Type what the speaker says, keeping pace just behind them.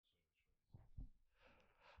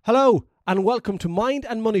Hello, and welcome to Mind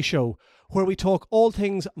and Money Show, where we talk all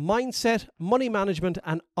things mindset, money management,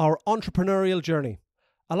 and our entrepreneurial journey.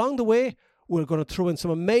 Along the way, we're going to throw in some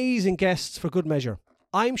amazing guests for good measure.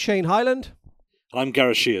 I'm Shane Hyland. And I'm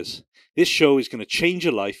Gareth Shears. This show is going to change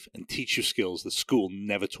your life and teach you skills that school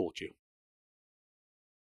never taught you.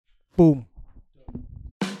 Boom.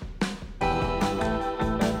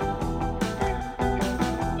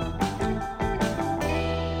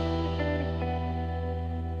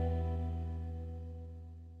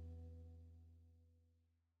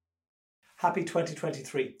 Happy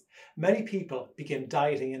 2023. Many people begin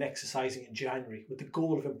dieting and exercising in January with the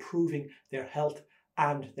goal of improving their health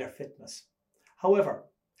and their fitness. However,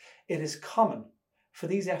 it is common for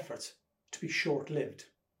these efforts to be short-lived.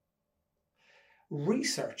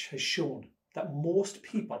 Research has shown that most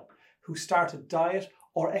people who start a diet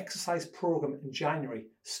or exercise program in January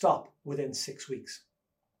stop within 6 weeks.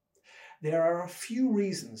 There are a few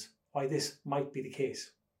reasons why this might be the case.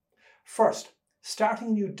 First, starting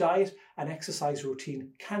a new diet and exercise routine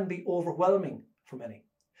can be overwhelming for many.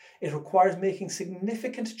 It requires making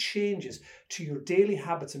significant changes to your daily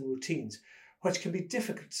habits and routines, which can be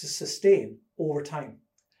difficult to sustain over time.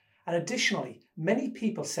 And additionally, many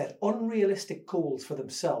people set unrealistic goals for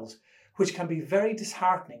themselves, which can be very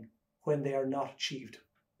disheartening when they are not achieved.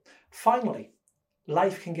 Finally,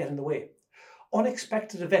 life can get in the way.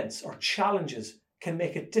 Unexpected events or challenges can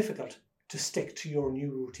make it difficult to stick to your new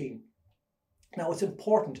routine. Now, it's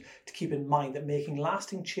important to keep in mind that making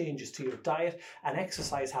lasting changes to your diet and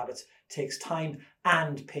exercise habits takes time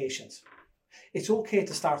and patience. It's okay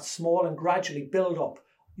to start small and gradually build up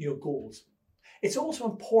your goals. It's also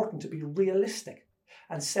important to be realistic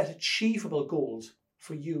and set achievable goals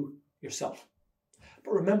for you yourself.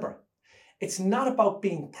 But remember, it's not about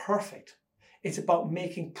being perfect. It's about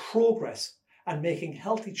making progress and making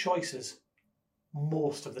healthy choices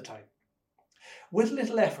most of the time. With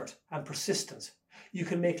little effort and persistence, you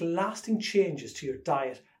can make lasting changes to your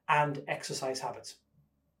diet and exercise habits.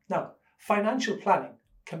 Now, financial planning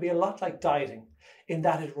can be a lot like dieting in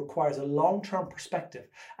that it requires a long-term perspective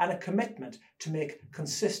and a commitment to make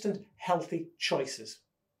consistent, healthy choices.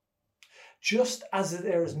 Just as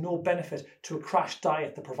there is no benefit to a crash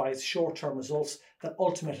diet that provides short-term results that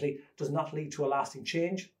ultimately does not lead to a lasting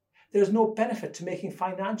change, there is no benefit to making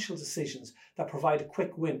financial decisions that provide a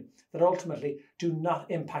quick win that ultimately do not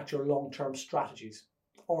impact your long-term strategies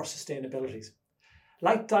or sustainabilities.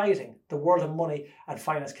 Like dieting, the world of money and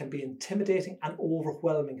finance can be intimidating and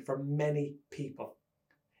overwhelming for many people.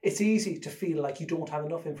 It's easy to feel like you don't have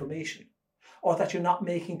enough information or that you're not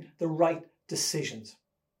making the right decisions.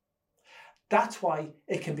 That's why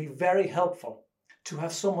it can be very helpful to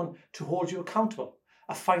have someone to hold you accountable,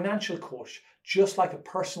 a financial coach, just like a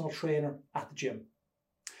personal trainer at the gym.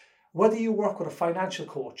 Whether you work with a financial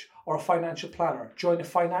coach or a financial planner, join a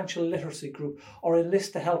financial literacy group, or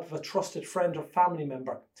enlist the help of a trusted friend or family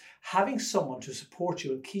member, having someone to support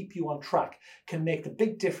you and keep you on track can make the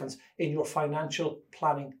big difference in your financial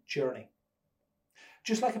planning journey.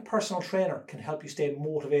 Just like a personal trainer can help you stay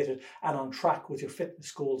motivated and on track with your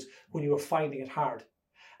fitness goals when you are finding it hard,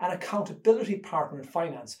 an accountability partner in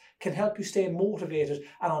finance can help you stay motivated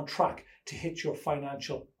and on track to hit your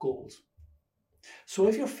financial goals. So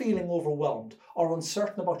if you're feeling overwhelmed or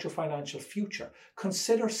uncertain about your financial future,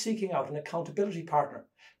 consider seeking out an accountability partner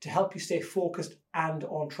to help you stay focused and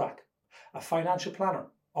on track, a financial planner,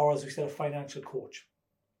 or as we said, a financial coach.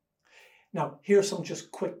 Now, here are some just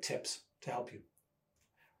quick tips to help you.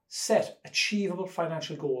 Set achievable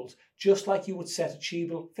financial goals, just like you would set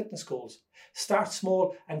achievable fitness goals. Start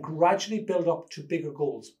small and gradually build up to bigger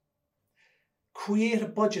goals. Create a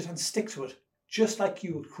budget and stick to it, just like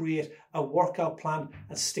you would create a workout plan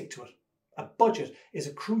and stick to it. A budget is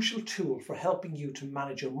a crucial tool for helping you to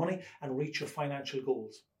manage your money and reach your financial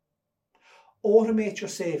goals. Automate your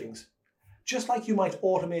savings, just like you might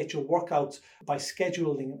automate your workouts by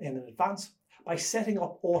scheduling in advance. By setting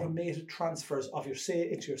up automated transfers of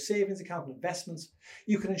into your savings account and investments,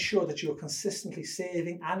 you can ensure that you're consistently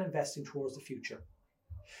saving and investing towards the future.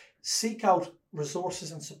 Seek out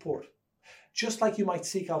resources and support. Just like you might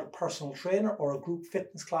seek out a personal trainer or a group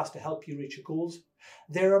fitness class to help you reach your goals,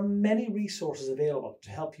 there are many resources available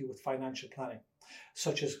to help you with financial planning,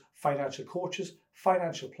 such as financial coaches,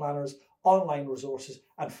 financial planners, online resources,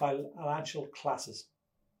 and financial classes.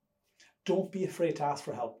 Don't be afraid to ask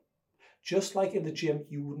for help. Just like in the gym,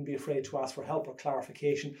 you wouldn't be afraid to ask for help or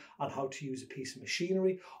clarification on how to use a piece of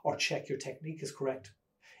machinery or check your technique is correct.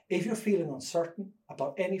 If you're feeling uncertain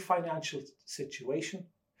about any financial situation,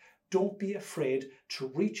 don't be afraid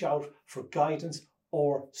to reach out for guidance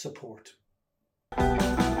or support.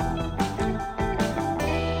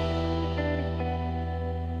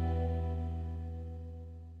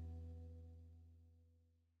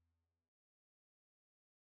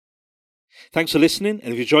 Thanks for listening,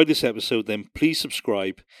 and if you enjoyed this episode, then please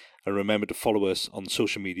subscribe and remember to follow us on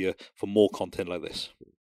social media for more content like this.